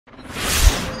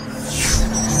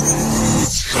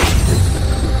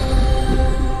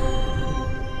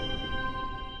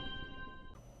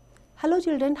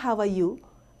children, how are you?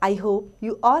 I hope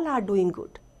you all are doing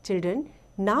good. Children,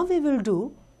 now we will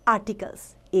do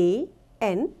articles a,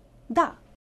 n, the.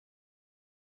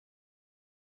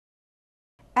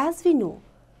 As we know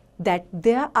that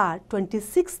there are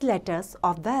 26 letters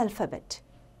of the alphabet.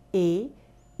 A,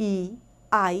 E,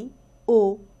 I,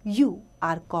 O, U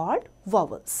are called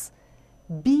vowels.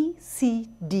 B, C,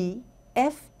 D,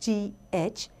 F, G,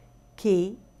 H,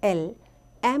 K, L,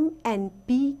 M, N,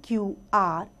 P, Q,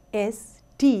 R, S,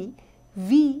 T,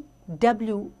 V,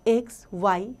 W, X,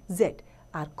 Y, Z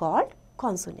are called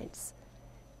consonants.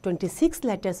 26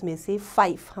 letters में से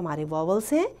 5 हमारे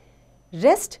vowels हैं,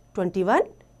 rest 21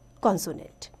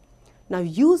 consonant. Now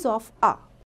use of a.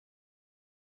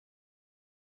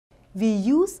 We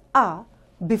use a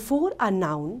before a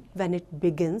noun when it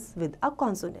begins with a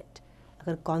consonant.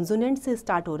 अगर consonant से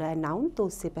start हो रहा है noun तो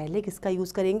उससे पहले किसका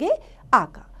use करेंगे? a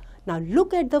का. Now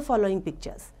look at the following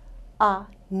pictures. A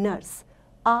nurse,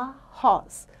 a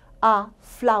horse, a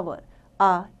flower,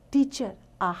 a teacher,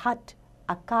 a hut,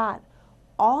 a car.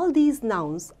 All these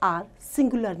nouns are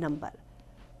singular number.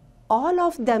 All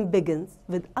of them begins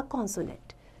with a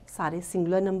consonant. सारे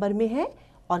singular number में है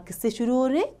और किससे शुरू हो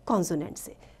रहे हैं? Consonant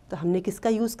से. तो हमने किसका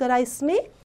use करा इसमें?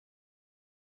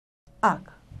 A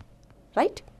का.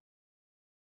 Right?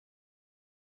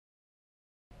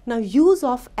 Now use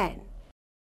of an.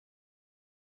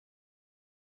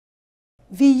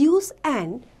 We use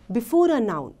an before a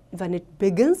noun when it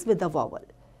begins with a vowel.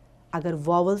 अगर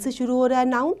vowel से शुरू हो रहा है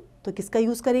noun तो किसका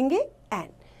use करेंगे? An.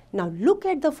 Now look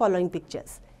at the following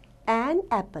pictures. An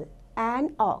apple,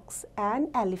 an ox, an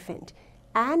elephant,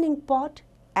 an inkpot,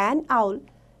 an owl,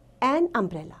 an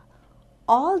umbrella.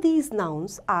 All these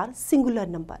nouns are singular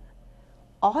number.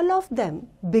 All of them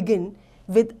begin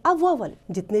with a vowel.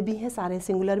 जितने भी हैं सारे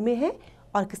singular में हैं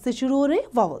और किससे शुरू हो रहे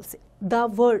हैं? Vowel से. The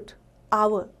word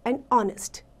our and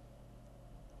honest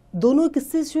दोनों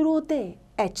किससे शुरू होते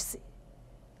हैं? H से.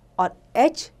 और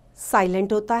H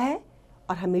साइलेंट होता है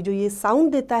और हमें जो ये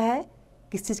साउंड देता है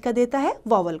किस चीज़ का देता है?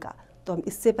 वॉवल का. तो हम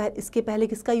इसके पहले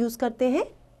किसका यूज़ करते हैं?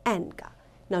 एन का.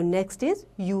 Now next is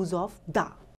use of the.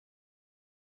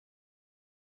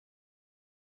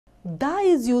 The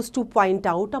is use two point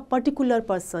out a particular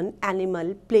person,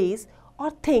 animal, place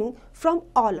और thing from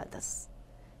all others.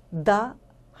 The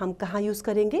हम कहाँ यूज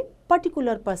करेंगे?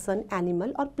 पर्टिकुलर पर्सन,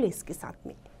 एनिमल और प्लेस के साथ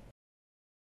में.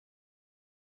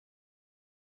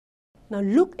 Now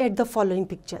look at the following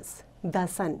pictures. The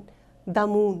sun, the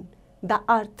moon, the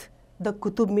earth, the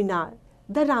Qutub Minar,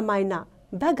 the Ramayana,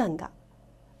 the Ganga.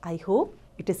 I hope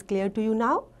it is clear to you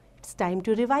now. It's time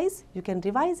to revise. You can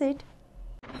revise it.